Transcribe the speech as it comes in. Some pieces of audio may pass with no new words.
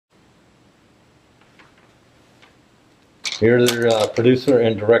You're the producer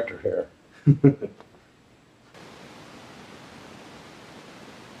and director here.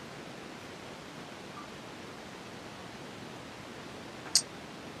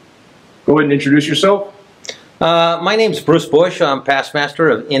 Go ahead and introduce yourself. My name's Bruce Bush. I'm past master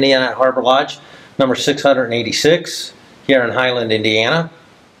of Indiana Harbor Lodge, number 686, here in Highland, Indiana.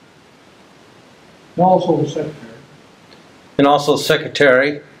 And also secretary. And also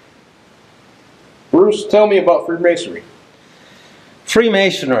secretary. Bruce, tell me about Freemasonry.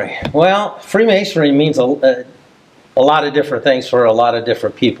 Freemasonry. Well, Freemasonry means a lot of different things for a lot of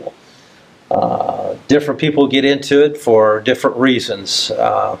different people. Different people get into it for different reasons.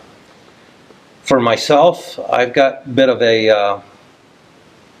 For myself, I've got a bit of a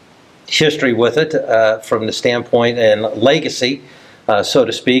history with it from the standpoint and legacy, so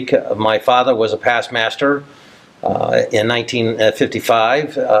to speak. My father was a past master in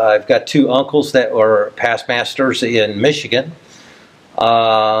 1955. I've got two uncles that were past masters in Michigan.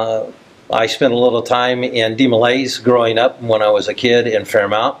 I spent a little time in DeMolays growing up when I was a kid in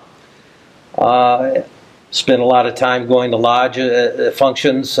Fairmount. Spent a lot of time going to lodge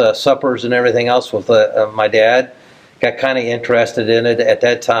functions, suppers and everything else with my dad. Got kind of interested in it at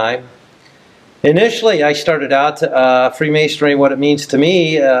that time. Initially, I started out Freemasonry, what it means to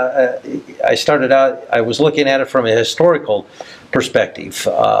me, I was looking at it from a historical perspective.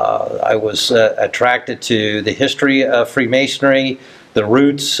 I was attracted to the history of Freemasonry, the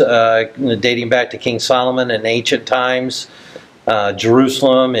roots dating back to King Solomon in ancient times,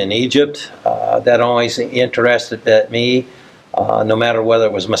 Jerusalem and Egypt. That always interested me, no matter whether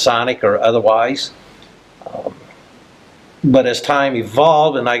it was Masonic or otherwise. But as time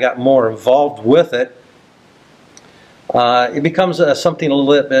evolved and I got more involved with it, it becomes something a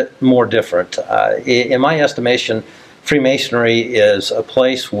little bit more different. In my estimation, Freemasonry is a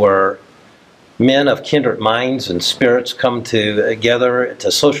place where men of kindred minds and spirits come together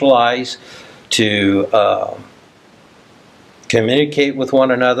to socialize, to communicate with one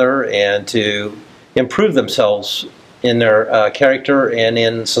another, and to improve themselves in their character and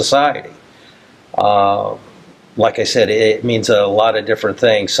in society. Like I said, it means a lot of different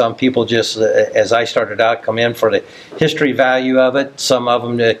things. Some people just, as I started out, come in for the history value of it. Some of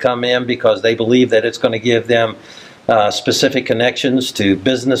them come in because they believe that it's going to give them specific connections to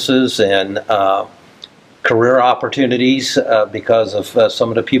businesses and career opportunities because of some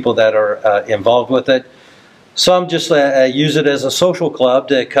of the people that are involved with it. Some just use it as a social club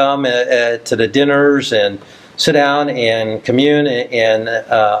to come to the dinners and sit down and commune and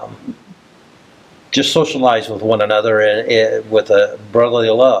just socialize with one another and with a brotherly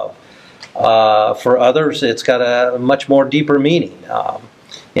love. For others, it's got a much more deeper meaning.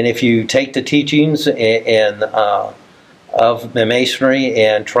 And if you take the teachings of the Masonry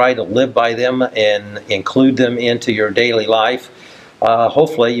and try to live by them and include them into your daily life,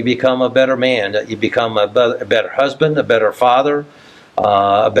 hopefully you become a better man. You become a better husband, a better father,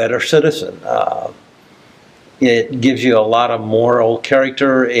 a better citizen. It gives you a lot of moral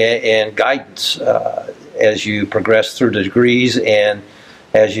character and guidance as you progress through the degrees, and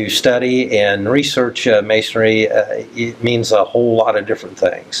as you study and research Masonry. It means a whole lot of different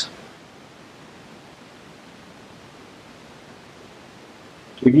things.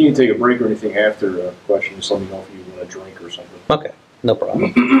 If you need to take a break or anything after a question, just let me know if you want a drink or something. Okay, no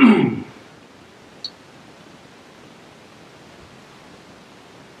problem.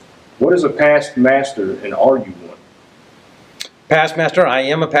 What is a past master, and are you one? Past master, I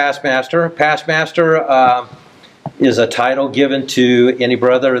am a past master. Past master is a title given to any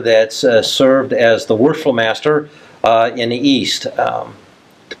brother that's served as the worshipful master in the East. To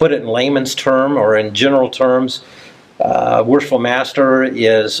put it in layman's term or in general terms, worshipful master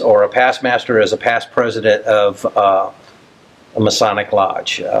is, or a past master is, a past president of a Masonic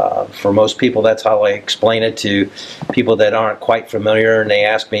lodge. For most people, that's how I explain it to people that aren't quite familiar, and they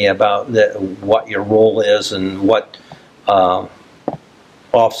ask me about what your role is and what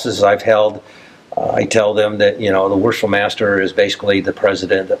offices I've held. I tell them that, you know, the worshipful master is basically the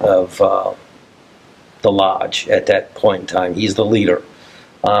president of the lodge at that point in time. He's the leader.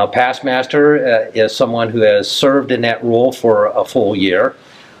 Past master is someone who has served in that role for a full year.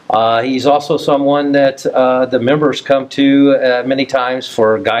 He's also someone that the members come to many times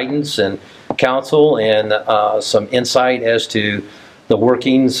for guidance and counsel and some insight as to the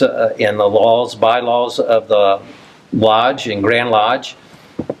workings and the laws, bylaws of the lodge and Grand Lodge.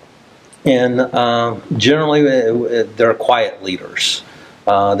 And generally they're quiet leaders.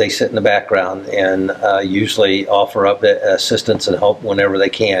 They sit in the background and usually offer up assistance and help whenever they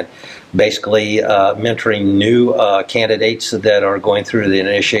can. Basically mentoring new candidates that are going through the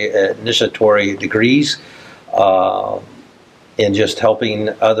initiatory degrees, in just helping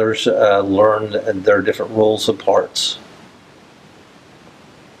others learn their different rules and parts.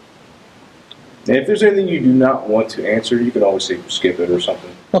 And if there's anything you do not want to answer, you can always say skip it or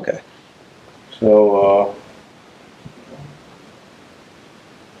something. Okay. So,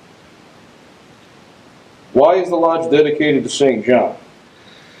 why is the lodge dedicated to St. John?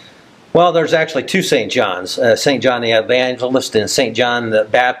 Well, there's actually two St. Johns, St. John the Evangelist and St. John the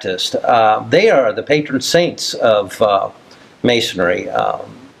Baptist. They are the patron saints of Masonry.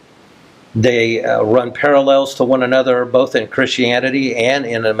 They run parallels to one another, both in Christianity and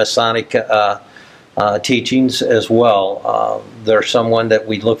in the Masonic teachings as well. They're someone that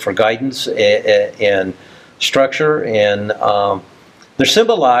we look for guidance and structure, and they're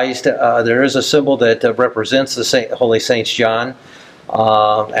symbolized. There is a symbol that represents the Holy Saint John.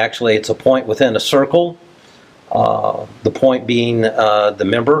 Actually, it's a point within a circle, the point being the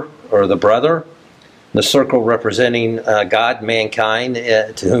member or the brother, the circle representing God, mankind,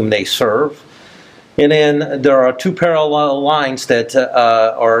 to whom they serve. And then there are two parallel lines that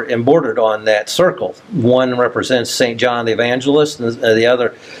are embroidered on that circle. One represents St. John the Evangelist, and the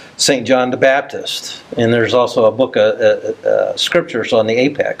other St. John the Baptist. And there's also a book of scriptures on the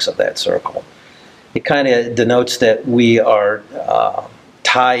apex of that circle. It kind of denotes that we are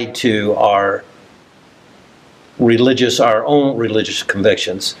tied to our own religious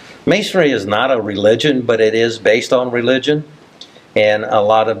convictions. Masonry is not a religion, but it is based on religion and a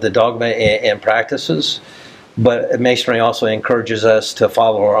lot of the dogma and practices. But Masonry also encourages us to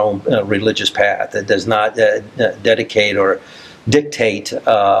follow our own religious path. It does not dedicate or dictate,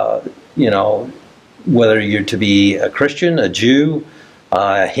 you know, whether you're to be a Christian, a Jew,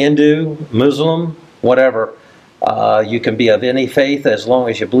 Hindu, Muslim, whatever. You can be of any faith as long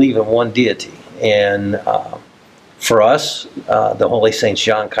as you believe in one deity. And for us, the Holy Saint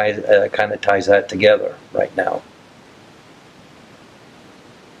John kind of ties that together right now.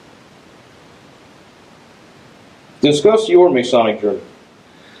 Discuss your Masonic journey.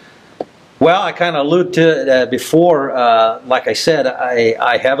 Well, I kind of alluded to it before. Like I said,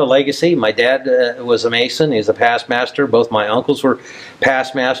 I have a legacy. My dad was a Mason. He's a past master. Both my uncles were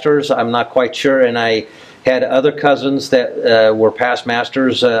past masters. I'm not quite sure. And I had other cousins that were past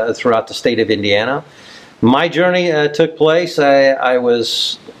masters throughout the state of Indiana. My journey took place. I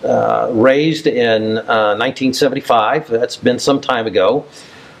was raised in 1975. That's been some time ago.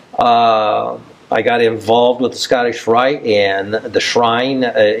 I got involved with the Scottish Rite and the Shrine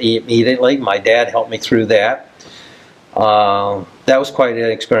immediately. My dad helped me through that. That was quite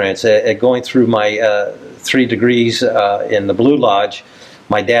an experience. Going through my 3 degrees in the Blue Lodge,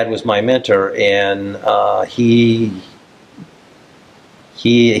 my dad was my mentor, and he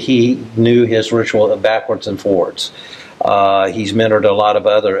knew his ritual backwards and forwards. He's mentored a lot of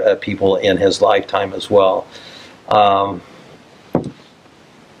other people in his lifetime as well.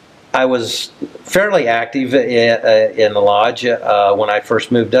 I was fairly active in the lodge when I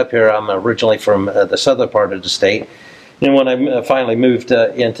first moved up here. I'm originally from the southern part of the state. And when I finally moved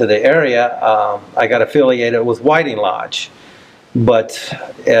into the area, I got affiliated with Whiting Lodge. But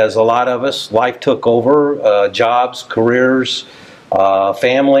as a lot of us, life took over, jobs, careers,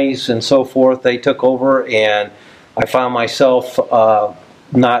 families, and so forth, they took over, and I found myself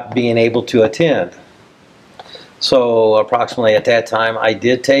not being able to attend. So approximately at that time, I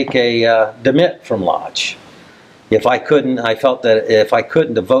did take a demit from Lodge. If I couldn't, I felt that if I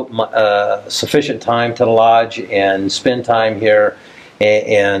couldn't devote sufficient time to the Lodge and spend time here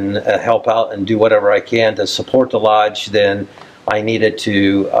and help out and do whatever I can to support the Lodge, then I needed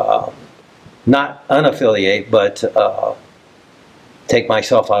to not unaffiliate, but take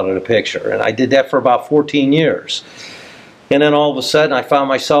myself out of the picture. And I did that for about 14 years. And then all of a sudden, I found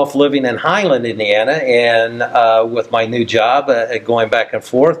myself living in Highland, Indiana, and with my new job, going back and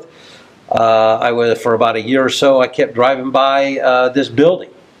forth, I was, for about a year or so, I kept driving by this building,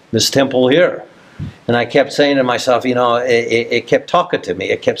 this temple here. And I kept saying to myself, you know, it kept talking to me.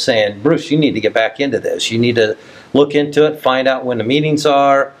 It kept saying, Bruce, you need to get back into this. You need to look into it, find out when the meetings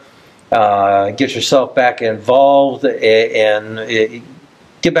are, get yourself back involved, and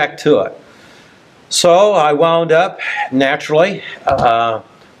get back to it. So I wound up, naturally,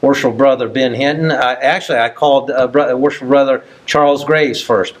 Worshipful Brother Ben Hinton. Actually, I called Worshipful Brother Charles Graves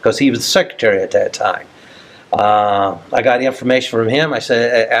first because he was the secretary at that time. I got information from him. I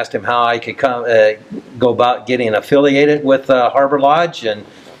asked him how I could go about getting affiliated with Harbor Lodge and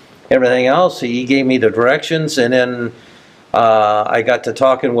everything else. He gave me the directions, and then I got to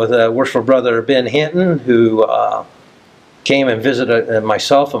talking with Worshipful Brother Ben Hinton, who came and visited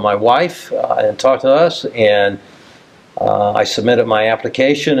myself and my wife and talked to us, and I submitted my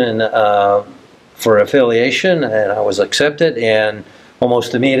application, and for affiliation, and I was accepted, and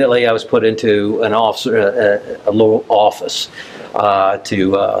almost immediately I was put into an officer, a little office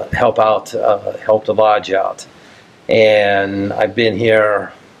to help the lodge out. And I've been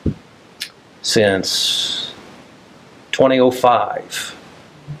here since 2005.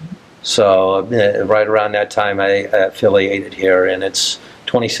 So right around that time I affiliated here, and it's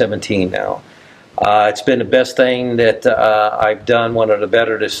 2017 now. It's been the best thing that I've done, one of the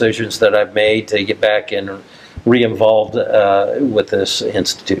better decisions that I've made to get back and re-involved with this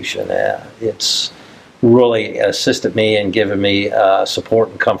institution. It's really assisted me and given me support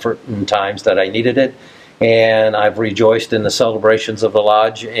and comfort in times that I needed it, and I've rejoiced in the celebrations of the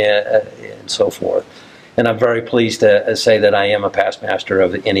lodge and so forth. And I'm very pleased to say that I am a past master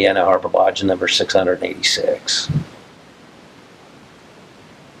of the Indiana Harbor Lodge number 686.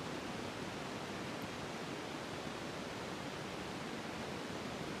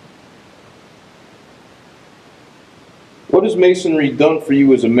 What has Masonry done for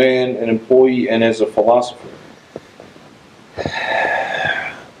you as a man, an employee, and as a philosopher?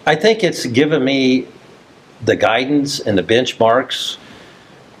 I think it's given me the guidance and the benchmarks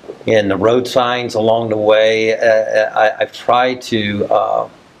and the road signs along the way. I've tried to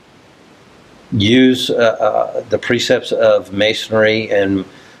use the precepts of Masonry in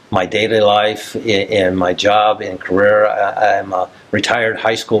my daily life, in my job and career. I'm a retired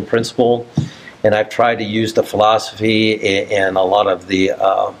high school principal, and I've tried to use the philosophy and a lot of the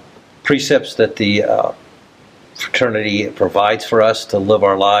precepts that the fraternity provides for us to live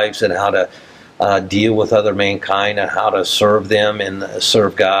our lives and how to deal with other mankind and how to serve them and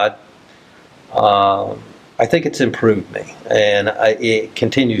serve God. I think it's improved me, and it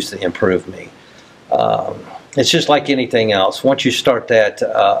continues to improve me. It's just like anything else. Once you start that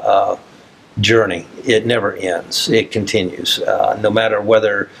journey, it never ends. It continues. No matter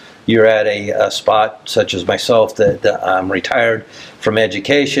whether you're at a spot such as myself that I'm retired from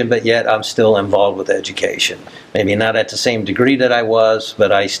education, but yet I'm still involved with education. Maybe not at the same degree that I was,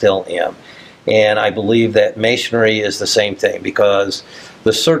 but I still am. And I believe that Masonry is the same thing, because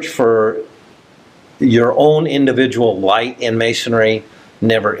the search for your own individual light in Masonry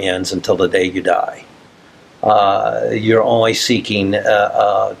never ends until the day you die. You're always seeking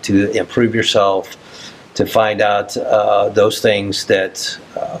to improve yourself, to find out those things that,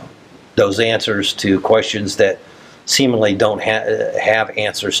 those answers to questions that seemingly don't have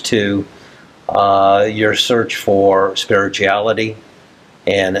answers to. Your search for spirituality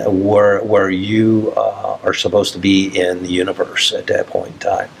and where you are supposed to be in the universe at that point in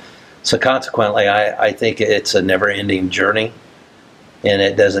time. So consequently, I think it's a never-ending journey, and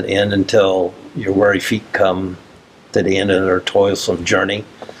it doesn't end until your weary feet come to the end of their toilsome journey,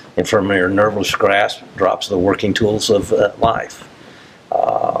 and from your nerveless grasp drops the working tools of life.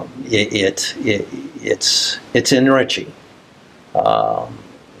 It's enriching,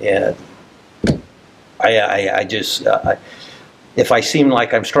 and I just if I seem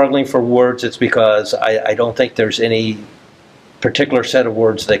like I'm struggling for words, it's because I don't think there's any particular set of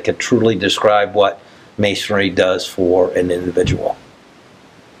words that could truly describe what Masonry does for an individual.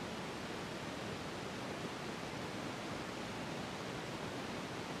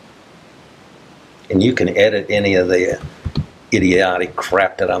 And you can edit any of the idiotic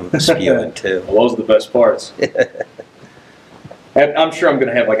crap that I'm spewing too. Well, those are the best parts. I'm sure I'm going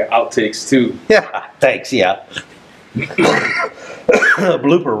to have like an outtakes too. Yeah, thanks, yeah.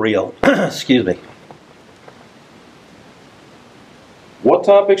 Blooper reel. Excuse me. What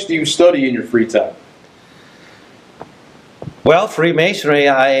topics do you study in your free time? Well, Freemasonry,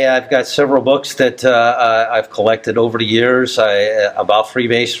 I've got several books that I've collected over the years about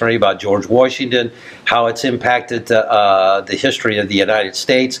Freemasonry, about George Washington, how it's impacted the history of the United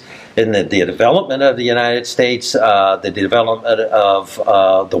States and the development of the United States, the development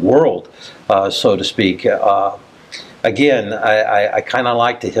of the world, so to speak. Again, I kind of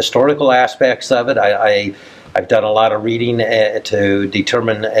like the historical aspects of it. I've done a lot of reading to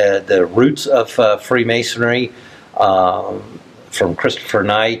determine the roots of Freemasonry, from Christopher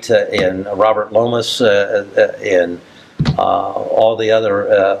Knight and Robert Lomas and all the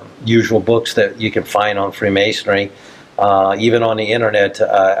other usual books that you can find on Freemasonry. Even on the internet,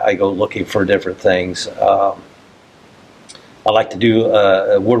 I go looking for different things. I like to do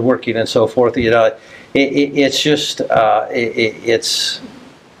woodworking and so forth. You know, it's just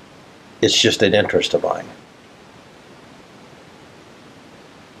an interest of mine.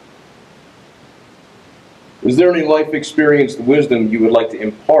 Is there any life experience, wisdom you would like to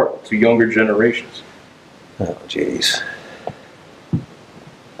impart to younger generations? Oh, geez.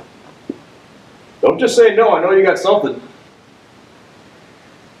 Don't just say no. I know you got something.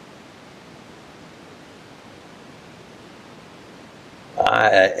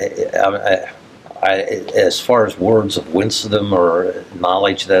 as far as words of wisdom or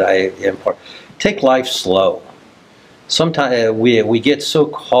knowledge that I impart, take life slow. Sometimes we get so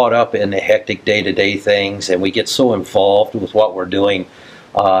caught up in the hectic day-to-day things, and we get so involved with what we're doing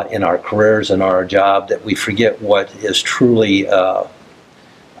in our careers and our job that we forget what is truly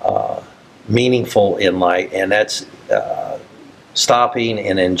meaningful in life, and that's stopping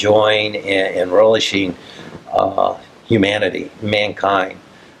and enjoying and relishing humanity, mankind.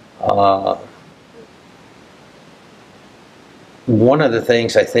 One of the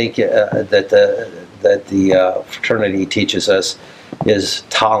things I think that the fraternity teaches us is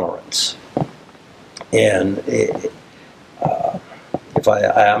tolerance. And if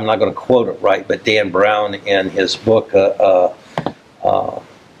I'm not going to quote it right, but Dan Brown in his book,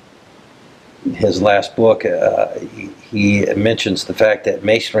 his last book, he mentions the fact that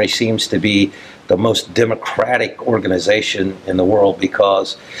Masonry seems to be the most democratic organization in the world,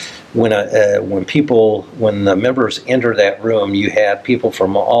 because when the members enter that room, you have people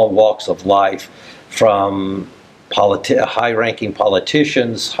from all walks of life, from high-ranking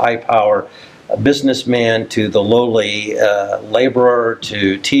politicians, high-power businessmen, to the lowly laborer,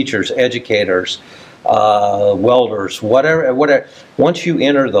 to teachers, educators, welders, whatever. Once you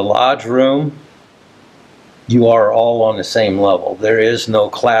enter the lodge room, you are all on the same level. There is no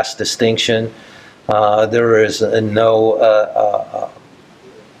class distinction. There is no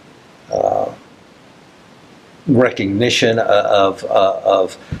recognition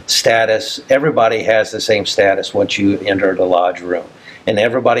of status. Everybody has the same status once you enter the lodge room, and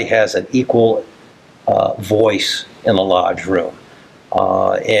everybody has an equal voice in the lodge room,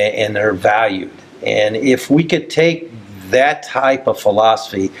 and they're valued. And if we could take that type of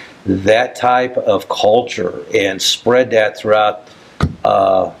philosophy, that type of culture, and spread that throughout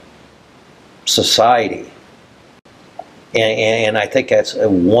society, and I think that's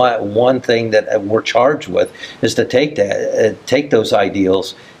one thing that we're charged with, is to take that, take those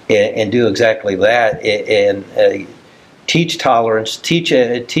ideals and do exactly that, and teach tolerance, teach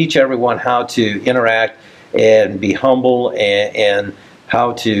everyone how to interact and be humble, and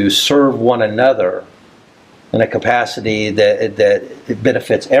how to serve one another in a capacity that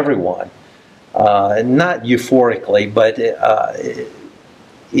benefits everyone, not euphorically, but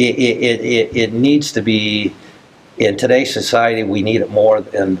it needs to be. In today's society, we need it more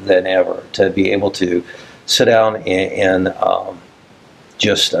than ever, to be able to sit down and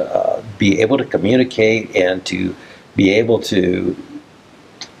just be able to communicate, and to be able to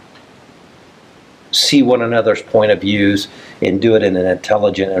see one another's point of views and do it in an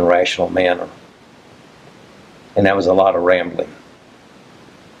intelligent and rational manner. And that was a lot of rambling.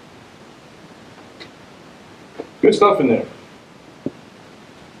 Good stuff in there.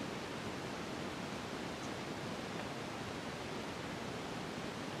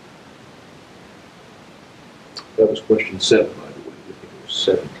 That was question 7, by the way. I think there were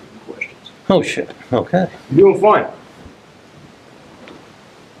 17 questions. Oh, shit. Okay. You're doing fine.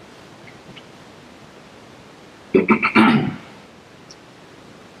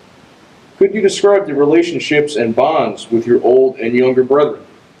 Could you describe the relationships and bonds with your old and younger brethren?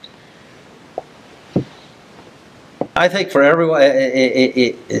 I think for everyone,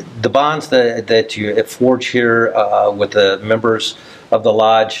 the bonds that you forge here with the members of the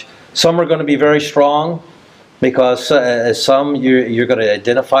lodge, some are going to be very strong, because some you're going to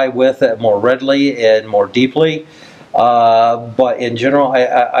identify with more readily and more deeply. But in general,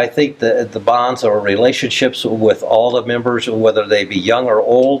 I think the bonds or relationships with all the members, whether they be young or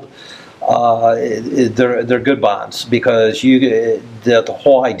old, they're good bonds, because the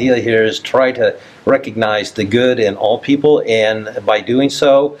whole idea here is try to recognize the good in all people, and by doing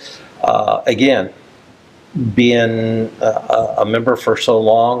so, again, being a member for so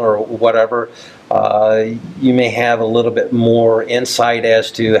long or whatever, you may have a little bit more insight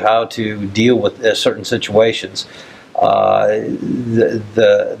as to how to deal with certain situations.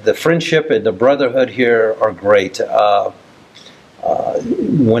 The friendship and the brotherhood here are great.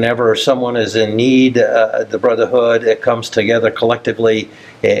 Whenever someone is in need, the brotherhood, it comes together collectively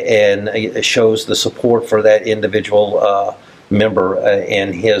and it shows the support for that individual member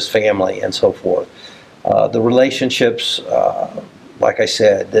and his family and so forth. The relationships, like I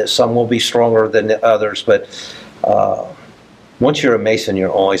said, some will be stronger than the others, but once you're a Mason,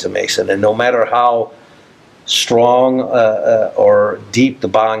 you're always a Mason. And no matter how strong or deep the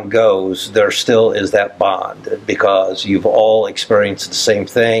bond goes, there still is that bond, because you've all experienced the same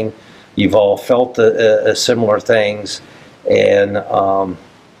thing, you've all felt similar things, and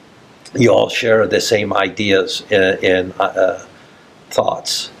you all share the same ideas and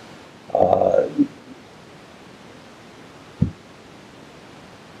thoughts.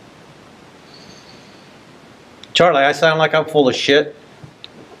 Charlie, I sound like I'm full of shit.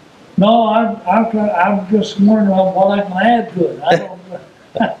 No, I'm just wondering what I can add to it. I don't.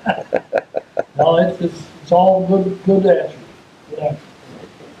 No, it's all good answer. Yeah.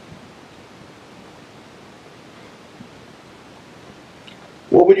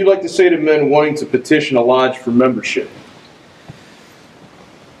 What would you like to say to men wanting to petition a lodge for membership?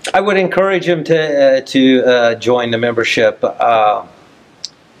 I would encourage them to join the membership.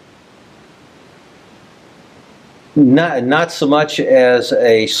 Not so much as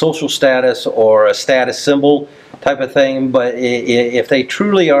a social status or a status symbol type of thing, but if they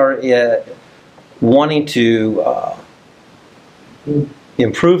truly are wanting to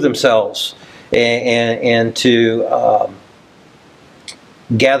improve themselves and to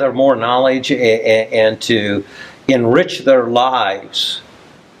gather more knowledge and to enrich their lives,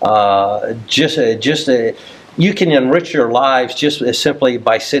 you can enrich your lives just simply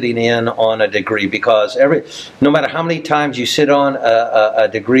by sitting in on a degree, because no matter how many times you sit on a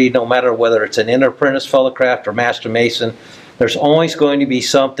degree, no matter whether it's an apprentice fellowcraft or master mason, there's always going to be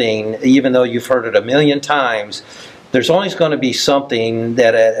something, even though you've heard it a million times, there's always going to be something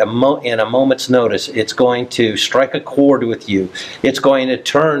that in a moment's notice, it's going to strike a chord with you. It's going to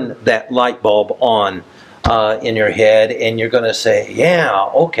turn that light bulb on in your head, and you're going to say, yeah,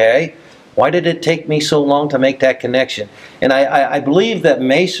 okay. Why did it take me so long to make that connection? And I believe that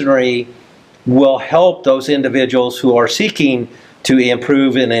Masonry will help those individuals who are seeking to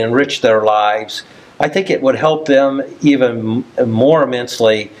improve and enrich their lives. I think it would help them even more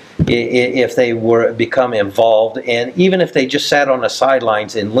immensely if they become involved, and even if they just sat on the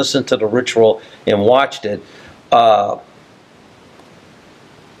sidelines and listened to the ritual and watched it,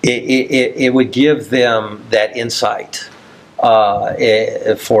 it would give them that insight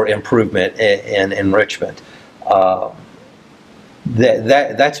for improvement and enrichment.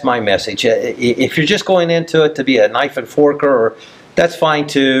 That's my message. If you're just going into it to be a knife and forker, that's fine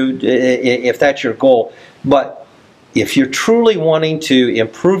too, if that's your goal. But if you're truly wanting to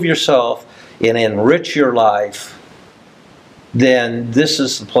improve yourself and enrich your life, then this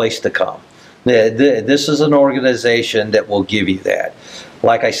is the place to come. This is an organization that will give you that.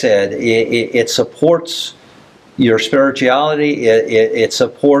 Like I said, it supports your spirituality, it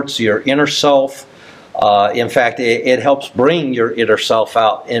supports your inner self. In fact, it helps bring your inner self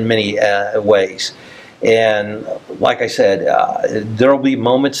out in many ways. And like I said, there will be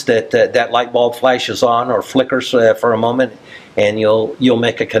moments that light bulb flashes on or flickers for a moment, and you'll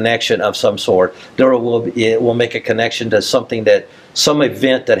make a connection of some sort. It will make a connection to some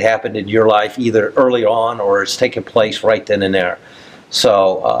event that happened in your life, either early on or it's taken place right then and there.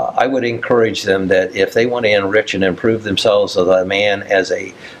 So I would encourage them that if they want to enrich and improve themselves as a man, as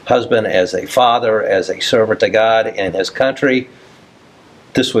a husband, as a father, as a servant to God and His country,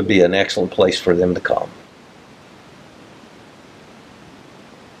 this would be an excellent place for them to come.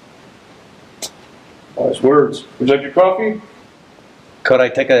 Nice words. Would you like your coffee? Could I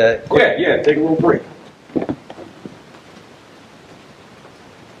take a quick... Yeah, take a little break.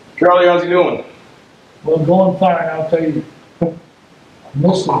 Charlie, how's he doing? Well, going fine, I'll tell you. I'm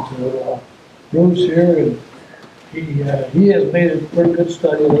listening to Bruce here, and he has made a pretty good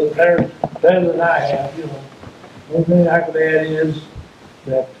study of it, better than I have, you know. One thing I could add is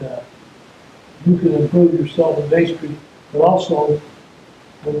that you can improve yourself in Masonry, but also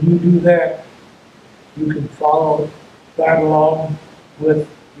when you do that, you can follow right along with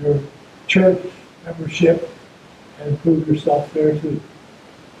your church membership and improve yourself there too.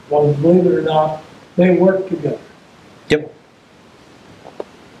 Well, believe it or not, they work together. Yep.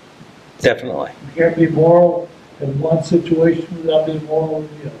 Definitely. You can't be moral in one situation without being moral in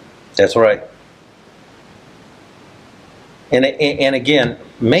the other. That's right. And again,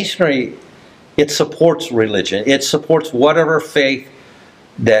 Masonry, it supports religion. It supports whatever faith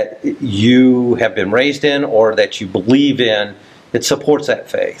that you have been raised in or that you believe in. It supports that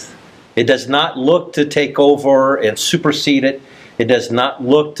faith. It does not look to take over and supersede it. It does not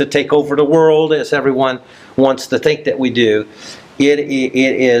look to take over the world, as everyone wants to think that we do. It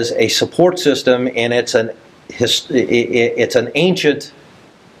is a support system, and it's an ancient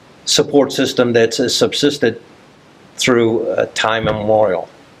support system that's subsisted through time immemorial.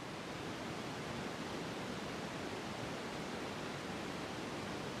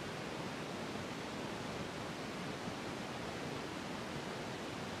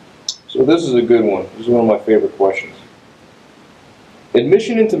 So this is a good one. This is one of my favorite questions.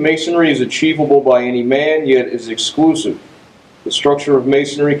 Admission into Masonry is achievable by any man, yet is exclusive. The structure of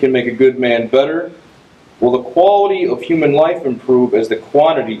Masonry can make a good man better. Will the quality of human life improve as the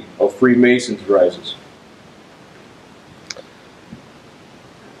quantity of Freemasons rises?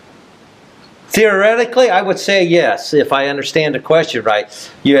 Theoretically, I would say yes, if I understand the question right.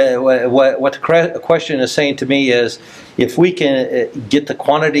 What the question is saying to me is, if we can get the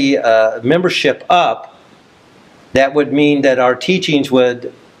quantity membership up, that would mean that our teachings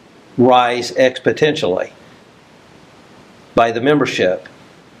would rise exponentially by the membership.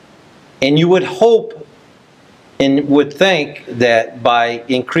 And you would hope and would think that by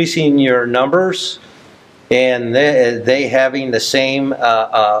increasing your numbers and they having the same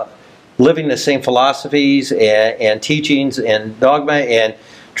living the same philosophies and teachings and dogma and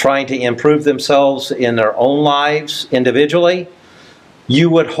trying to improve themselves in their own lives individually,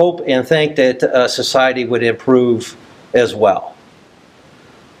 you would hope and think that society would improve as well.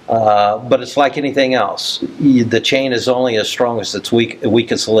 But it's like anything else. The chain is only as strong as its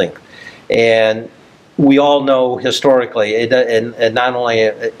weakest link. And we all know historically, and not only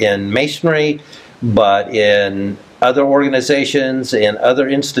in Masonry, but in other organizations, in other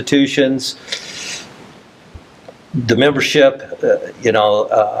institutions, the membership,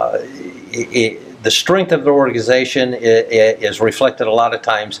 the strength of the organization is reflected a lot of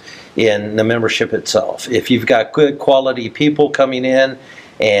times in the membership itself. If you've got good quality people coming in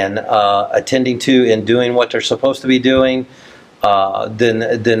and attending to and doing what they're supposed to be doing, then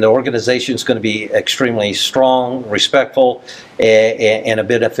the organization is going to be extremely strong, respectful, and it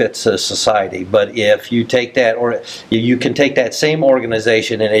benefits society. But if you take that, or you can take that same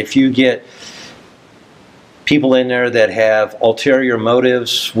organization, and if you get people in there that have ulterior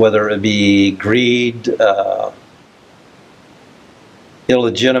motives, whether it be greed,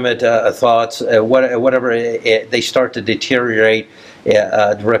 illegitimate thoughts, whatever, they start to deteriorate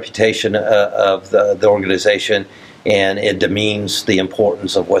the reputation of the organization, and it demeans the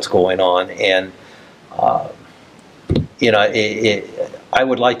importance of what's going on. And I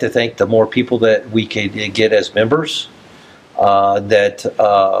would like to think the more people that we could get as members,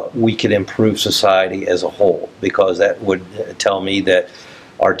 that we could improve society as a whole, because that would tell me that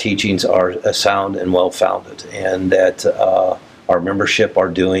our teachings are sound and well-founded, and that our membership are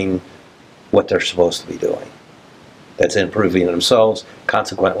doing what they're supposed to be doing. That's improving themselves.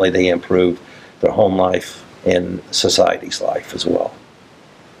 Consequently, they improve their home life and society's life as well.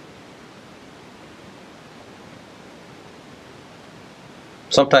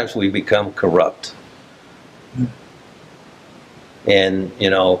 Sometimes we become corrupt. And,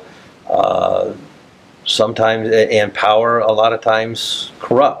 sometimes, and power a lot of times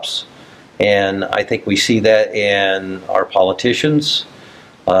corrupts. And I think we see that in our politicians,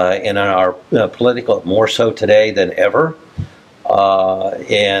 and in our political, more so today than ever.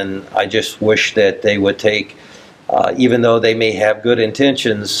 And I just wish that they would take, even though they may have good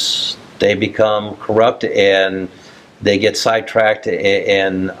intentions, they become corrupt and they get sidetracked,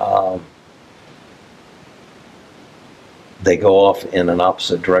 and they go off in an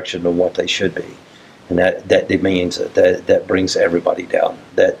opposite direction of what they should be. And that demeans it. That brings everybody down.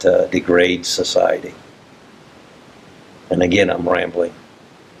 That degrades society. And again, I'm rambling.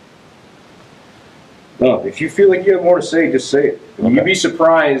 No, if you feel like you have more to say, just say it. Okay. You'd be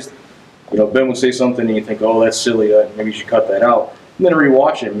surprised. Ben would say something and you think, oh, that's silly. Maybe you should cut that out. And then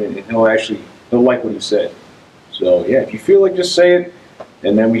rewatch him and he'll like what he said. So, yeah, if you feel like, just say it.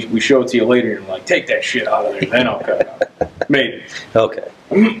 And then we show it to you later and you're like, take that shit out of there. Then I'll cut it out. Maybe. Okay.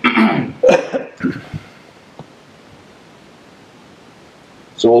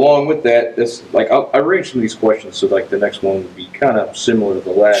 So along with that, I arranged some of these questions so the next one would be kind of similar to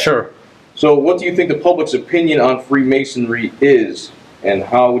the last. Sure. So what do you think the public's opinion on Freemasonry is, and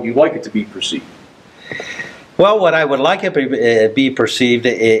how would you like it to be perceived? Well, what I would like it to be perceived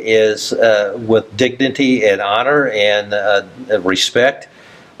is with dignity and honor and respect,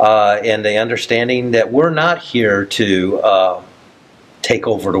 and the understanding that we're not here to take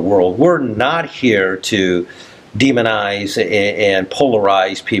over the world. We're not here to demonize and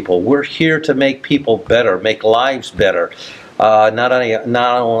polarize people. We're here to make people better, make lives better. Not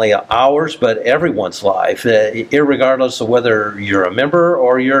only ours, but everyone's life, irregardless of whether you're a member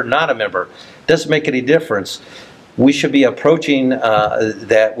or you're not a member. Doesn't make any difference. We should be approaching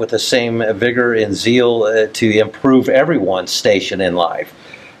that with the same vigor and zeal to improve everyone's station in life.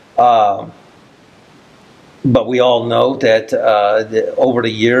 But we all know that over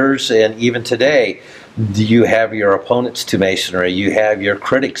the years and even today, you have your opponents to Masonry, you have your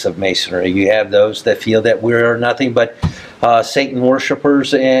critics of Masonry, you have those that feel that we're nothing but Satan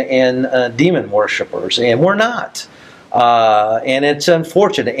worshipers and demon worshipers, and we're not. And it's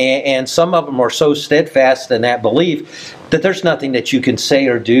unfortunate, and some of them are so steadfast in that belief that there's nothing that you can say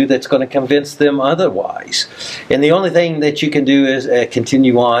or do that's going to convince them otherwise. And the only thing that you can do is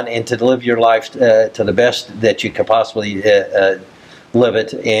continue on and to live your life to the best that you can possibly live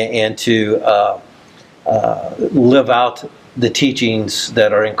it and to live out the teachings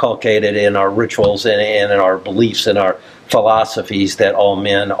that are inculcated in our rituals and in our beliefs and our philosophies, that all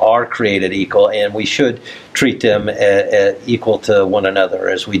men are created equal, and we should treat them equal to one another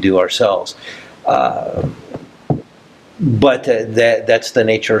as we do ourselves. But that's the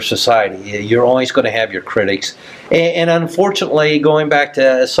nature of society. You're always going to have your critics. And unfortunately, going back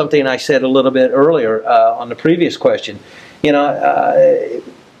to something I said a little bit earlier on the previous question, you know,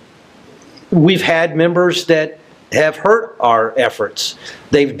 we've had members that have hurt our efforts.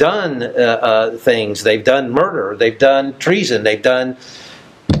 They've done things. They've done murder. They've done treason. They've done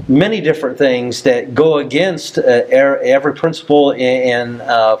many different things that go against every principle and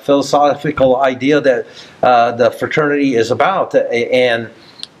philosophical idea that the fraternity is about. And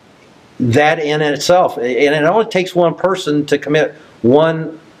that in itself, and it only takes one person to commit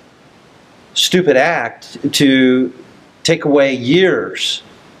one stupid act to take away years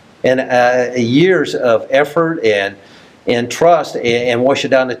and years of effort and trust and wash it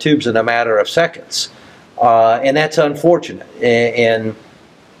down the tubes in a matter of seconds. And that's unfortunate. And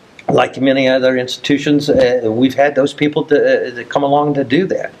like many other institutions, we've had those people to come along to do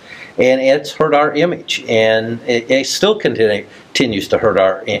that. And it's hurt our image, and it still continues to hurt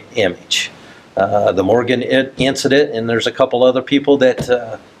our image. The Morgan incident, and there's a couple other people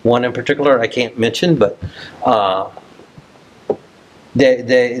that, one in particular I can't mention, but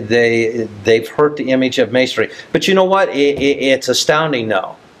they've hurt the image of Masonry. But you know what? It's astounding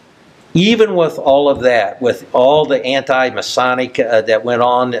now. Even with all of that, with all the anti-Masonic that went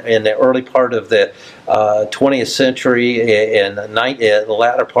on in the early part of the 20th century and the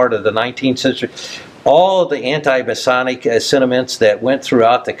latter part of the 19th century, all of the anti-Masonic sentiments that went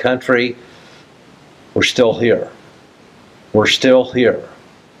throughout the country, we're still here. We're still here.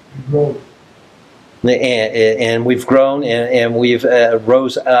 And we've grown, and we've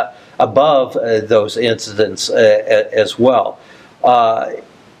rose above those incidents as well.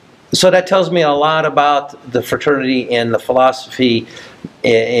 So that tells me a lot about the fraternity and the philosophy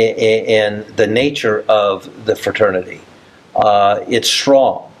and the nature of the fraternity. It's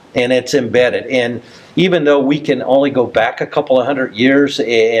strong and it's embedded. And even though we can only go back a couple of hundred years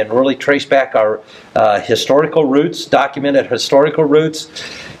and really trace back our historical roots, documented historical roots,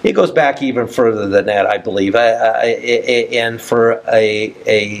 it goes back even further than that, I believe. And for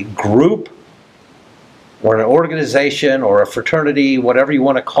a group or an organization or a fraternity, whatever you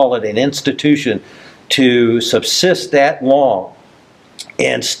want to call it, an institution, to subsist that long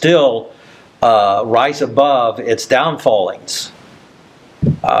and still rise above its downfallings,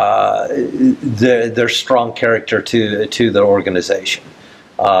 there's strong character to the organization.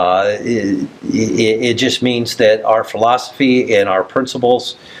 It just means that our philosophy and our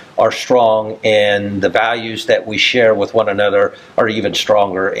principles are strong, and the values that we share with one another are even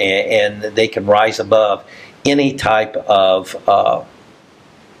stronger, and they can rise above any type of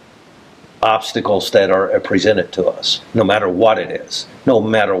obstacles that are presented to us, no matter what it is. No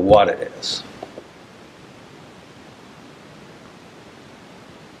matter what it is.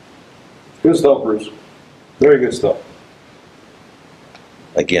 Good stuff, Bruce. Very good stuff.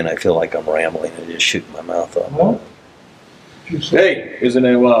 Again, I feel like I'm rambling and just shooting my mouth off. Well, Hey, isn't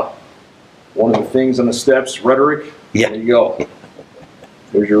it one of the things on the steps, rhetoric? Yeah. There you go.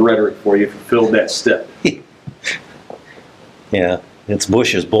 There's your rhetoric for you. Fulfilled that step. Yeah, it's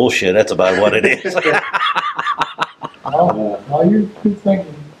Bush's bullshit. That's about what it is. well, you're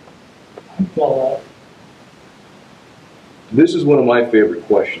thinking. I tell that. This is one of my favorite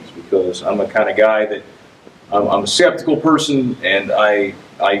questions because I'm the kind of guy that I'm a skeptical person, and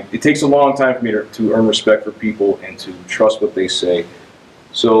it takes a long time for me to earn respect for people and to trust what they say.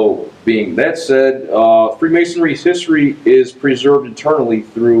 So, being that said, Freemasonry's history is preserved internally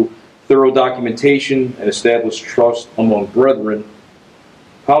through thorough documentation and established trust among brethren.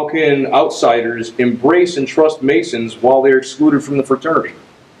 How can outsiders embrace and trust Masons while they're excluded from the fraternity?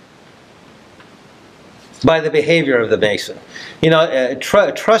 By the behavior of the Mason. You know,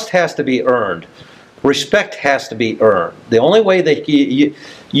 trust has to be earned. Respect has to be earned. The only way that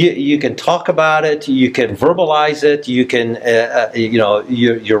you can talk about it, you can verbalize it, you can, you know,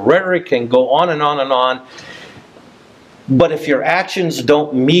 your rhetoric can go on and on and on. But if your actions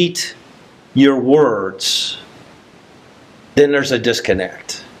don't meet your words, then there's a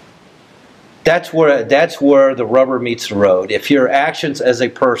disconnect. That's where the rubber meets the road. If your actions as a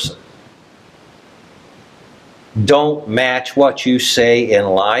person don't match what you say in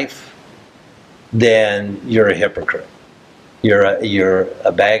life, then you're a hypocrite. You're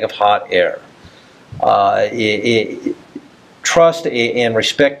a bag of hot air. trust and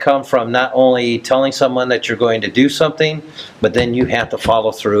respect come from not only telling someone that you're going to do something, but then you have to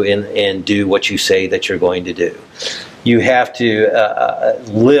follow through and do what you say that you're going to do. You have to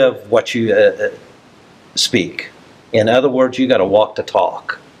live what you speak. In other words, you got to walk the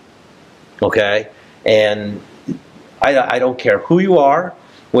talk. Okay? And I don't care who you are,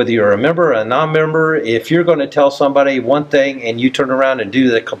 whether you're a member or a non-member. If you're going to tell somebody one thing and you turn around and do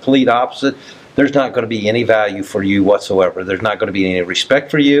the complete opposite, there's not going to be any value for you whatsoever. There's not going to be any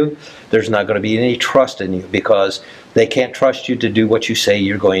respect for you. There's not going to be any trust in you, because they can't trust you to do what you say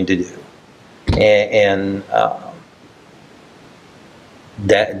you're going to do. And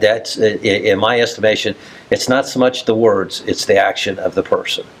that's, in my estimation, it's not so much the words, it's the action of the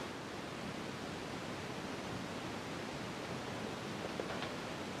person.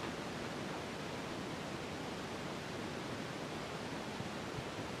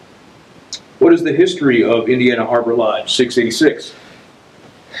 What is the history of Indiana Harbor Lodge 686?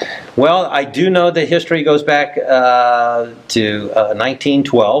 Well, I do know the history goes back to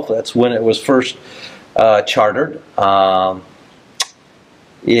 1912. That's when it was first chartered.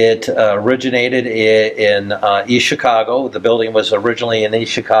 It originated in East Chicago. The building was originally in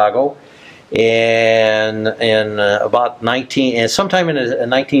East Chicago, and in sometime in the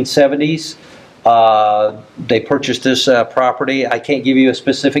 1970s, they purchased this property. I can't give you a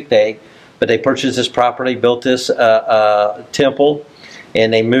specific date, but they purchased this property, built this temple,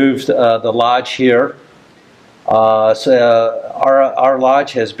 and they moved the lodge here. So our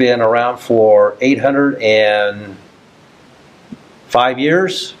lodge has been around for 105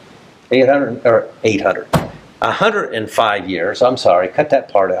 years. 105 years. I'm sorry, cut that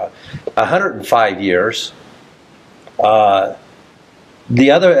part out. 105 years. The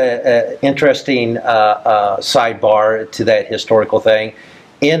other interesting sidebar to that historical thing,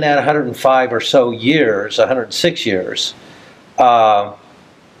 in that 105 or so years, 106 years,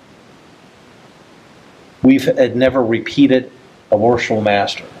 we've never repeated a worshipful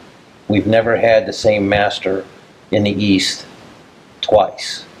master. We've never had the same master in the East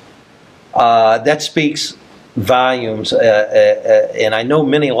twice. That speaks volumes, and I know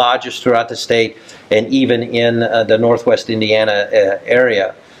many lodges throughout the state, and even in the Northwest Indiana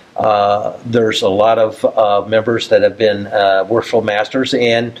area, there's a lot of members that have been worshipful masters,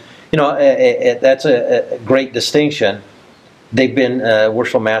 and you know, that's a great distinction. They've been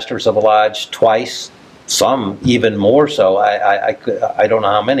worshipful masters of a lodge twice, some even more so. I don't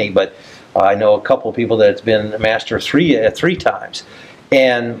know how many, but I know a couple of people that's been master three times.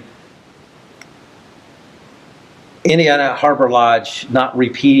 And Indiana Harbor Lodge not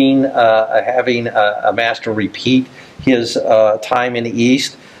repeating, having a master repeat his time in the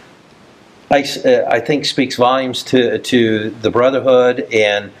East, I think speaks volumes to the brotherhood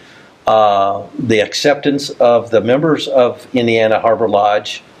and the acceptance of the members of Indiana Harbor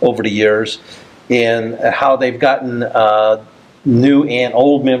Lodge over the years, and how they've gotten new and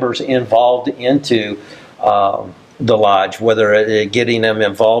old members involved into the lodge, whether getting them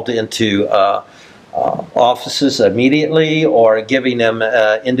involved into offices immediately, or giving them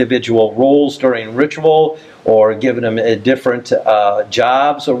individual roles during ritual, or giving them different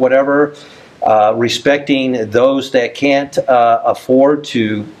jobs or whatever, respecting those that can't afford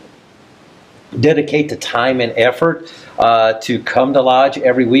to dedicate the time and effort to come to lodge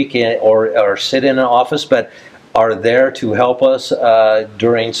every weekend or sit in an office, but are there to help us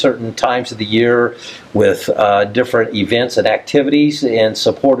during certain times of the year with different events and activities, and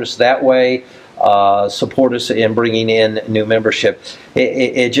support us that way, support us in bringing in new membership.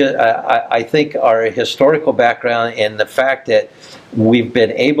 I think our historical background and the fact that we've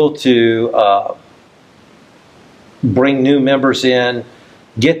been able to bring new members in,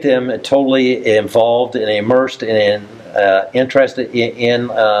 get them totally involved and immersed and interested in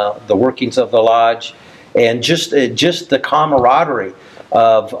the workings of the lodge, and just the camaraderie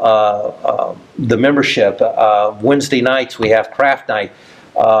of the membership. Wednesday nights we have craft night.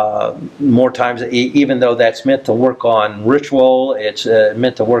 More times, even though that's meant to work on ritual, it's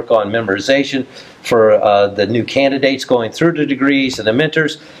meant to work on memorization for the new candidates going through the degrees and the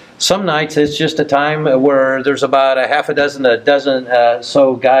mentors. Some nights it's just a time where there's about a dozen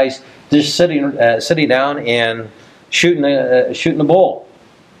so guys just sitting down and shooting a bull,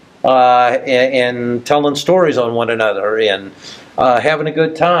 and telling stories on one another, and having a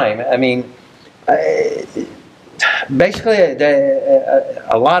good time. I mean, basically,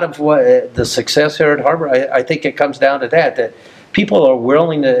 a lot of what the success here at Harbor, I think it comes down to that people are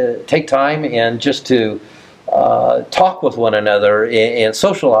willing to take time and just to talk with one another and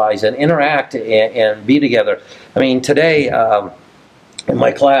socialize and interact and be together. I mean, today in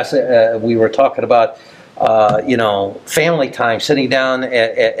my class we were talking about you know, family time, sitting down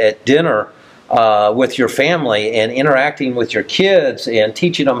at dinner with your family and interacting with your kids and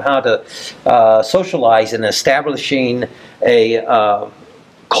teaching them how to socialize and establishing a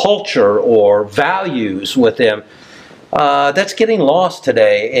culture or values with them. That's getting lost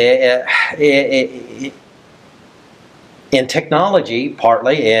today in technology,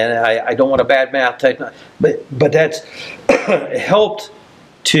 partly, and I don't want to badmouth technology, but that's helped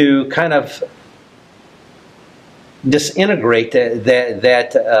to kind of disintegrate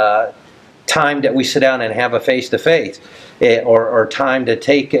that time that we sit down and have a face-to-face, or time to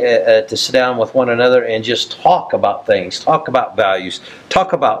take to sit down with one another and just talk about things, talk about values,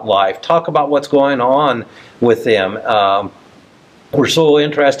 talk about life, talk about what's going on with them. We're so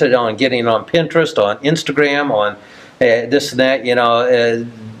interested on getting on Pinterest, on Instagram, on this and that, you know.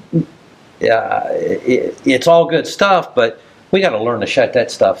 It's all good stuff, but we got to learn to shut that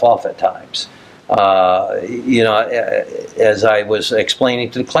stuff off at times. You know, as I was explaining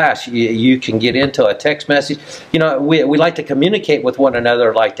to the class, you can get into a text message. You know, we like to communicate with one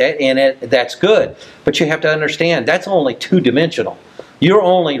another like that, and that's good. But you have to understand, that's only two-dimensional. You're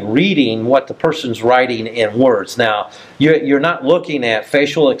only reading what the person's writing in words. Now, you're not looking at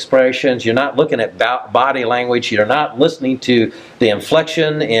facial expressions. You're not looking at body language. You're not listening to the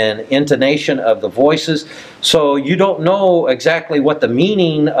inflection and intonation of the voices. So you don't know exactly what the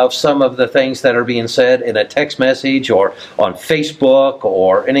meaning of some of the things that are being said in a text message or on Facebook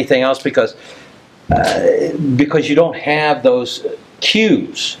or anything else, because you don't have those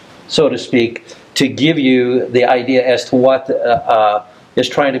cues, so to speak, to give you the idea as to what is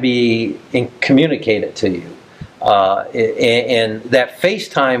trying to be communicated to you. And that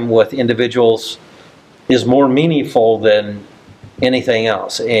FaceTime with individuals is more meaningful than anything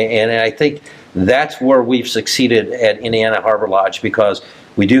else. And I think that's where we've succeeded at Indiana Harbor Lodge, because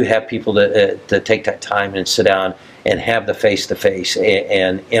we do have people to take that time and sit down and have the face-to-face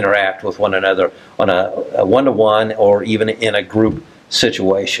and interact with one another on a one-to-one or even in a group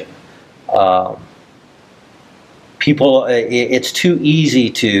situation. People, it's too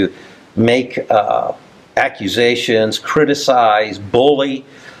easy to make accusations, criticize, bully,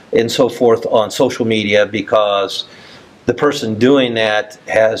 and so forth on social media, because the person doing that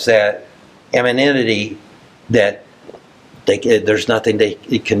has that anonymity that there's nothing they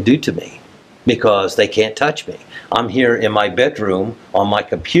can do to me because they can't touch me. I'm here in my bedroom on my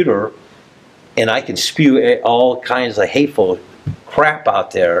computer, and I can spew all kinds of hateful crap out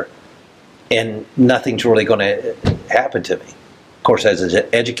there, and nothing's really going to happen to me. Of course, as an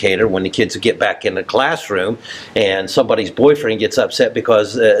educator, when the kids get back in the classroom and somebody's boyfriend gets upset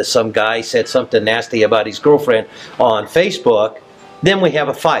because some guy said something nasty about his girlfriend on Facebook, then we have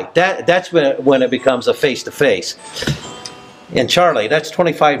a fight. That's when it becomes a face-to-face. And Charlie, that's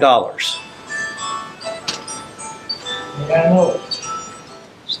 $25. Yeah, I know.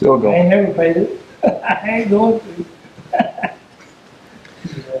 Still I going. ain't never paid it. I ain't going to.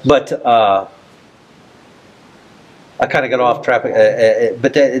 But I kind of got off track.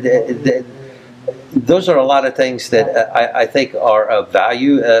 But those are a lot of things that I think are of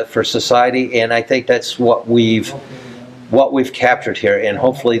value for society, and I think that's what we've captured here, and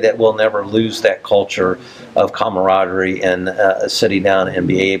hopefully that we'll never lose that culture of camaraderie and sitting down and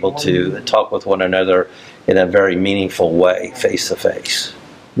be able to talk with one another in a very meaningful way, face to face,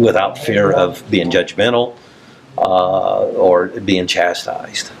 without fear of being judgmental or being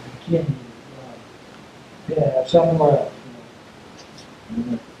chastised. Yeah, somewhere.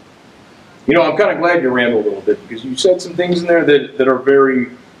 You know, I'm kind of glad you rambled a little bit, because you said some things in there that are very,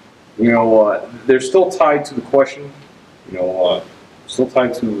 you know, they're still tied to the question, you know, still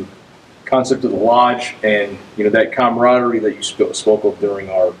tied to the concept of the lodge and, you know, that camaraderie that you spoke of during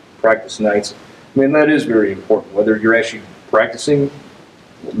our practice nights. I mean, that is very important, whether you're actually practicing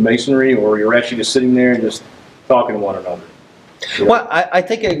masonry or you're actually just sitting there and just talking to one another. You know? Well, I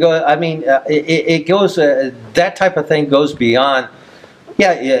think it goes. I mean, it goes. That type of thing goes beyond.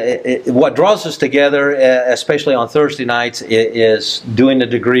 Yeah, what draws us together, especially on Thursday nights, is doing the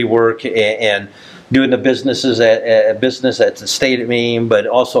degree work and doing the business at the state meeting, but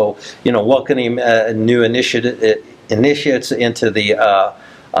also, you know, welcoming new initiates into the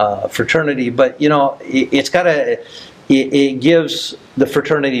fraternity. But you know, it's got to. It gives the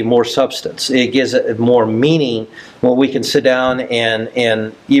fraternity more substance. It gives it more meaning when we can sit down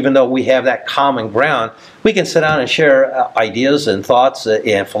and even though we have that common ground, we can sit down and share ideas and thoughts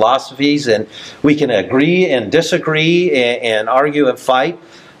and philosophies, and we can agree and disagree and argue and fight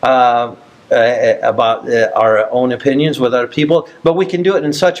about our own opinions with other people, but we can do it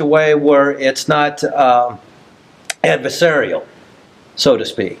in such a way where it's not adversarial, so to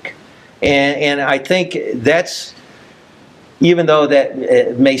speak. And I think that's, even though that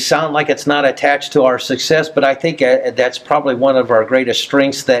it may sound like it's not attached to our success, but I think that's probably one of our greatest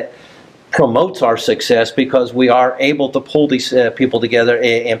strengths that promotes our success, because we are able to pull these people together,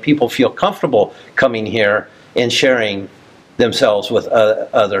 and people feel comfortable coming here and sharing themselves with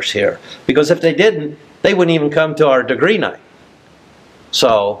others here. Because if they didn't, they wouldn't even come to our degree night.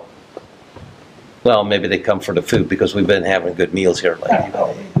 So, well, maybe they come for the food, because we've been having good meals here lately.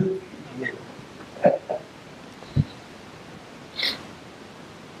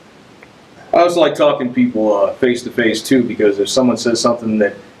 I also like talking to people face to face too, because if someone says something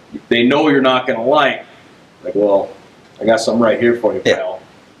that they know you're not going to like, well, I got something right here for you, pal.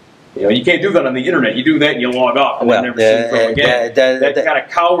 You know, you can't do that on the internet. You do that and you log off and never see them again. That kind of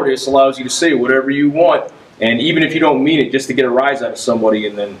cowardice allows you to say whatever you want, and even if you don't mean it, just to get a rise out of somebody,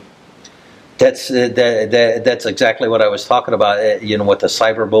 and then. That's exactly what I was talking about, you know, with the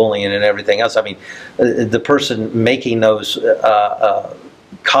cyberbullying and everything else. I mean, the person making those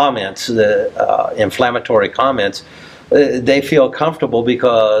comments, the inflammatory comments, they feel comfortable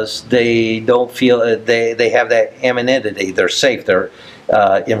because they don't feel they have that anonymity. They're safe. They're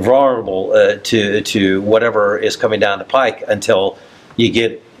invulnerable to whatever is coming down the pike, until you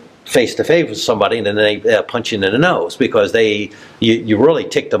get face to face with somebody, and then they punch you in the nose because you really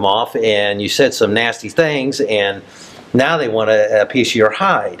ticked them off, and you said some nasty things, and now they want a piece of your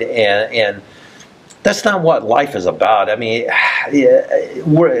hide, and that's not what life is about. I mean,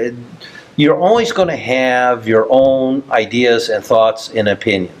 you're always going to have your own ideas and thoughts and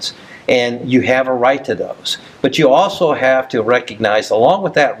opinions, and you have a right to those. But you also have to recognize, along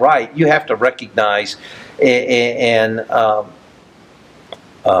with that right, you have to recognize and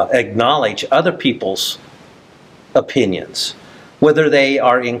acknowledge other people's opinions, whether they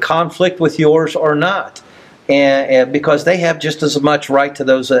are in conflict with yours or not. And because they have just as much right to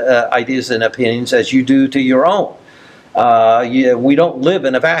those ideas and opinions as you do to your own. We don't live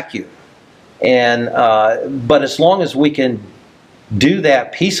in a vacuum. And but as long as we can do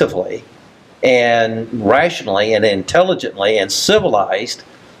that peaceably and rationally and intelligently and civilized,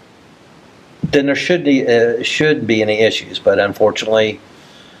 then there should be any issues. But unfortunately,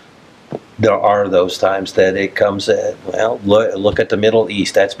 there are those times that it comes at, well, look at the Middle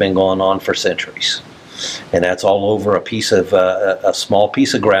East. That's been going on for centuries. And that's all over a small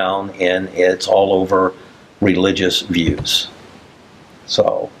piece of ground, and it's all over religious views.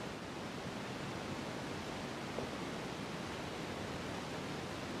 So.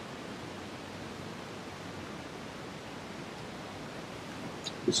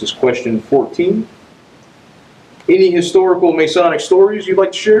 This is question 14. Any historical Masonic stories you'd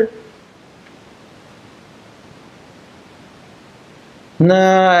like to share? No,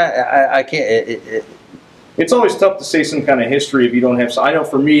 I can't. It's always tough to say some kind of history if you don't have. I know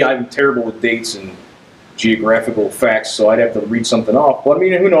for me, I'm terrible with dates and geographical facts, so I'd have to read something off. But I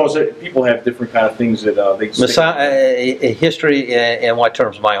mean, who knows? People have different kind of things that they. History in what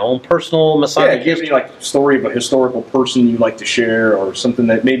terms? My own personal Masonic history? Yeah, give me like a story of a historical person you'd like to share, or something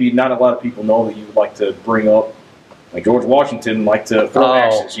that maybe not a lot of people know that you would like to bring up. Like George Washington liked to throw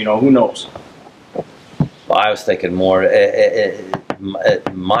axes, you know, who knows? Well, I was thinking more,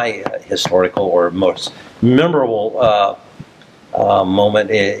 my historical or most memorable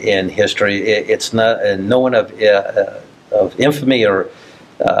moment in history, it's not no one of infamy or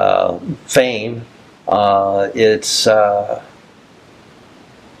fame. It's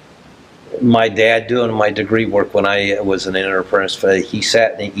my dad doing my degree work when I was an apprentice. He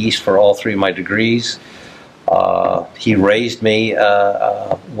sat in the East for all three of my degrees. He raised me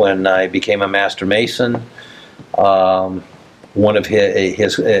when I became a Master Mason. One of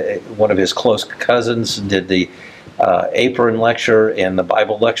his close cousins did the apron lecture and the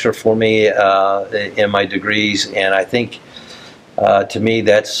Bible lecture for me in my degrees, and I think to me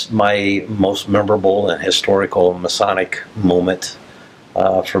that's my most memorable and historical Masonic moment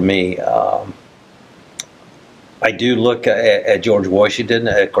for me. I do look at George Washington.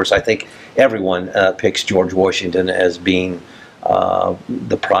 Of course, I think everyone picks George Washington as being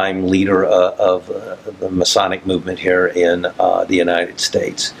the prime leader of the Masonic movement here in the United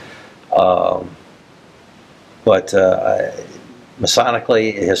States. But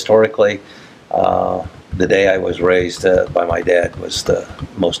Masonically, historically, the day I was raised by my dad was the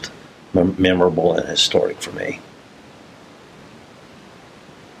most memorable and historic for me.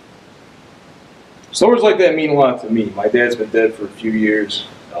 Stories like that mean a lot to me. My dad's been dead for a few years.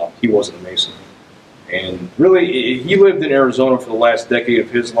 He wasn't a Mason. And really, he lived in Arizona for the last decade of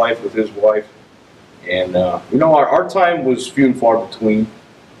his life with his wife. And, you know, our time was few and far between.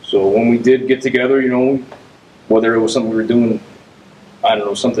 So when we did get together, you know, whether it was something we were doing I don't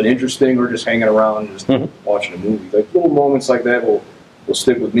know, something interesting, or just hanging around and just watching a movie. Like little moments like that will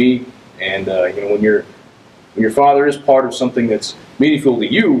stick with me. And you know, when your father is part of something that's meaningful to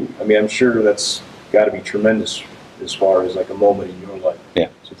you, I mean, I'm sure that's got to be tremendous as far as like a moment in your life. Yeah.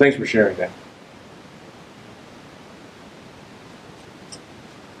 So thanks for sharing that.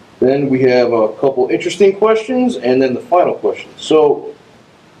 Then we have a couple interesting questions, and then the final question. So,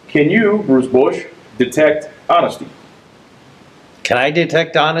 can you, Bruce Bush, detect honesty? Can I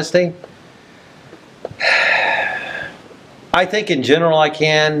detect honesty? I think in general I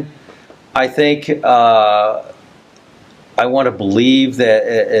can. I think I want to believe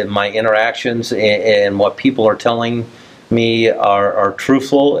that my interactions and what people are telling me are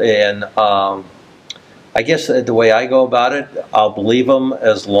truthful, and I guess the way I go about it, I'll believe them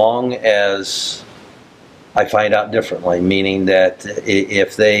as long as I find out differently, meaning that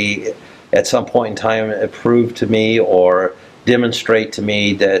if they at some point in time prove to me or demonstrate to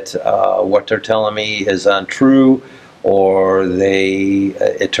me that what they're telling me is untrue, or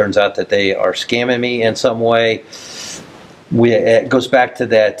it turns out that they are scamming me in some way, it goes back to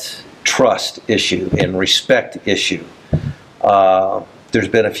that trust issue and respect issue. There's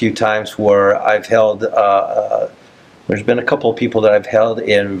been a few times where I've held, there's been a couple of people that I've held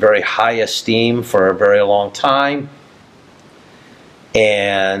in very high esteem for a very long time,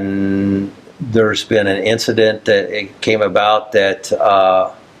 and there's been an incident that it came about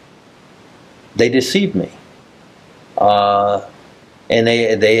that they deceived me, and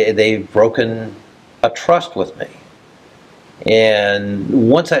they've broken a trust with me, and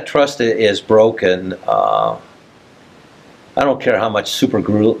once that trust is broken, I don't care how much super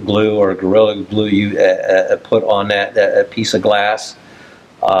glue or Gorilla Glue you put on that piece of glass,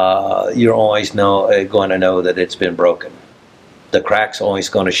 you're always going to know that it's been broken. The crack's always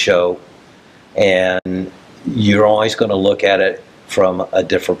going to show, and you're always going to look at it from a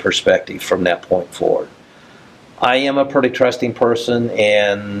different perspective from that point forward. I am a pretty trusting person,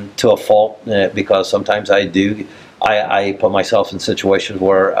 and to a fault, because sometimes I put myself in situations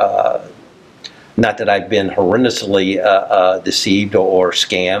where not that I've been horrendously deceived or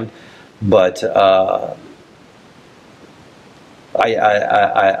scammed, but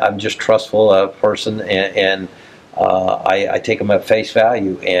I'm just trustful person, and I take them at face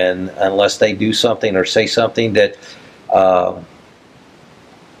value. And unless they do something or say something that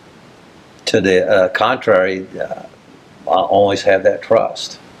to the contrary, I'll always have that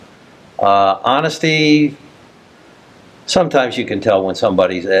trust. Honesty. Sometimes you can tell when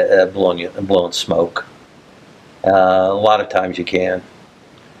somebody's blowing smoke. A lot of times you can,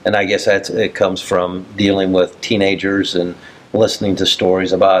 and I guess it comes from dealing with teenagers and listening to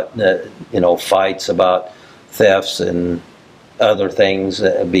stories about fights, about thefts and other things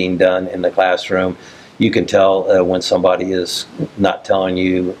being done in the classroom. You can tell when somebody is not telling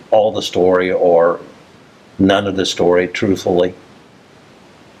you all the story or none of the story truthfully.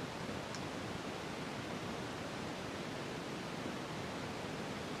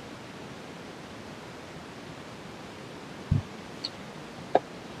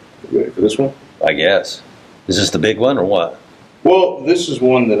 Ready for this one? I guess. Is this the big one or what? Well, this is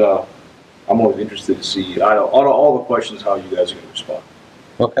one that I'm always interested to see out of all the questions how you guys are going to respond.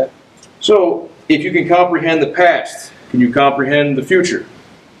 Okay. So, if you can comprehend the past, can you comprehend the future?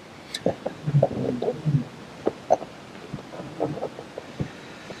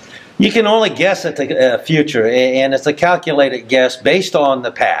 You can only guess at the future, and it's a calculated guess based on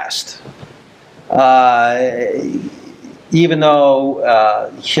the past. Even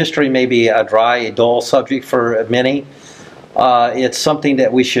though history may be a dry, dull subject for many, it's something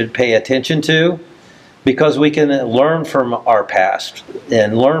that we should pay attention to, because we can learn from our past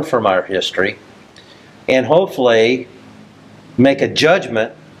and learn from our history, and hopefully make a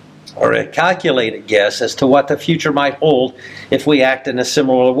judgment or a calculated guess as to what the future might hold if we act in a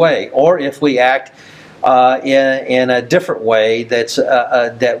similar way, or if we act in a different way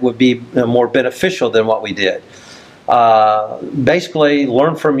that would be more beneficial than what we did. Basically,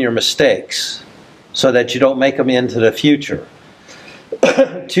 learn from your mistakes so that you don't make them into the future.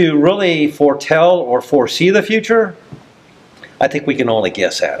 To really foretell or foresee the future, I think we can only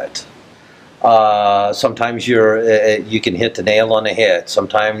guess at it. Sometimes you can hit the nail on the head.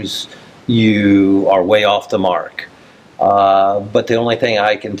 Sometimes you are way off the mark. But the only thing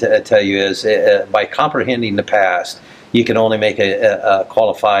I can tell you is by comprehending the past, you can only make a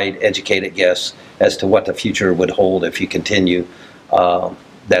qualified, educated guess as to what the future would hold if you continue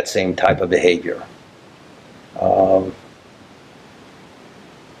that same type of behavior.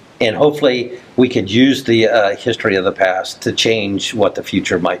 And hopefully we could use the history of the past to change what the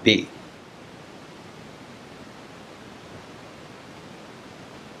future might be.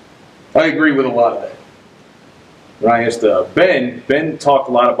 I agree with a lot of that. When I asked Ben talked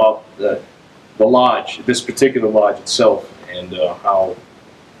a lot about the lodge, this particular lodge itself, and how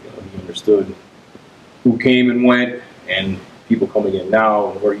he understood who came and went, and people coming in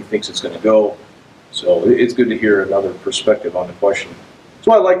now, and where he thinks it's going to go. So it's good to hear another perspective on the question. That's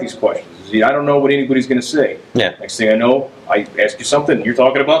why I like these questions. I don't know what anybody's going to say. Yeah. Next thing I know, I ask you something, and you're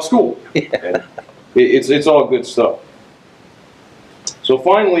talking about school. Yeah. And it's all good stuff. So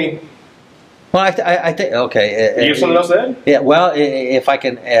finally, well, I think okay. You have something else to add? Yeah. Well, if I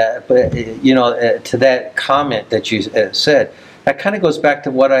can, to that comment that you said, that kind of goes back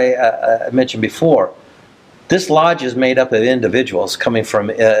to what I mentioned before. This lodge is made up of individuals coming from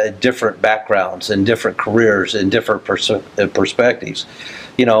different backgrounds and different careers and different perspectives.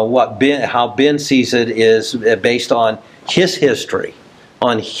 You know how Ben sees it is based on his history,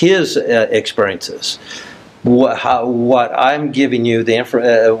 on his experiences. What I'm giving you,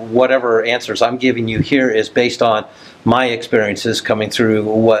 whatever answers I'm giving you here, is based on my experiences coming through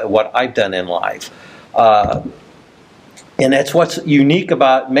what I've done in life. And that's what's unique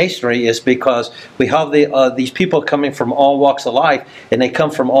about Masonry, is because we have these people coming from all walks of life, and they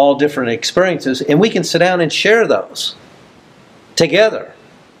come from all different experiences, and we can sit down and share those together.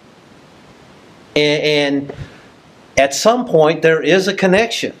 And at some point, there is a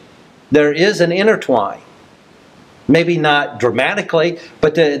connection. There is an intertwine. Maybe not dramatically,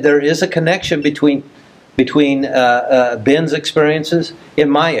 but there is a connection between Ben's experiences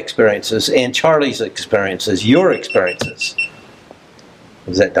and my experiences and Charlie's experiences, your experiences.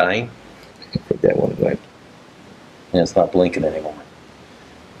 Is that dying? Put that one away. Yeah, it's not blinking anymore.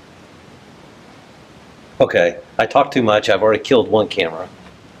 Okay, I talked too much. I've already killed one camera.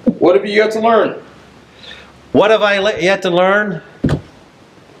 What have you yet to learn? What have I yet to learn?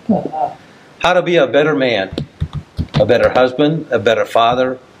 How to be a better man, a better husband, a better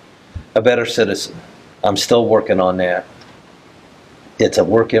father, a better citizen. I'm still working on that. It's a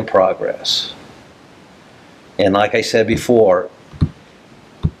work in progress. And like I said before,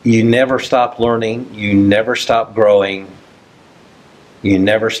 you never stop learning, you never stop growing, you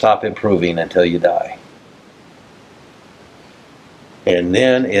never stop improving until you die. And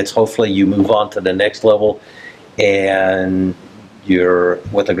then it's hopefully you move on to the next level, and you're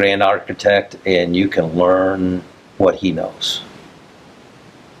with a grand architect and you can learn what he knows,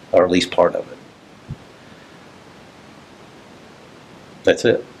 or at least part of it. That's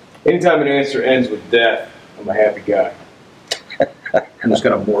it. Anytime an answer ends with death, I'm a happy guy. I'm just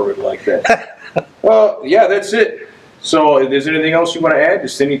kind of morbid like that. Well, yeah, that's it. So if there's anything else you want to add,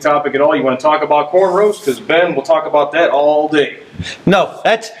 just any topic at all, you want to talk about corn roast, because Ben will talk about that all day. No,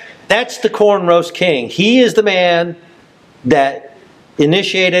 that's the corn roast king. He is the man that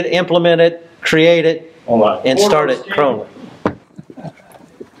initiated, implemented, created, and started Cronley.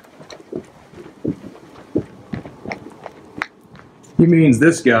 He means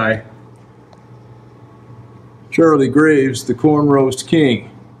this guy, Charlie Graves, the corn roast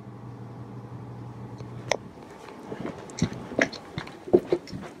king.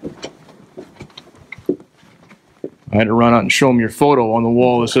 I had to run out and show him your photo on the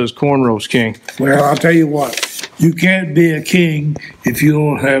wall that says corn roast king. Well, I'll tell you what, you can't be a king if you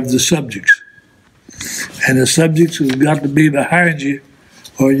don't have the subjects. And the subjects have got to be behind you,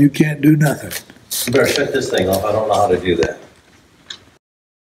 or you can't do nothing. You better shut this thing off. I don't know how to do that.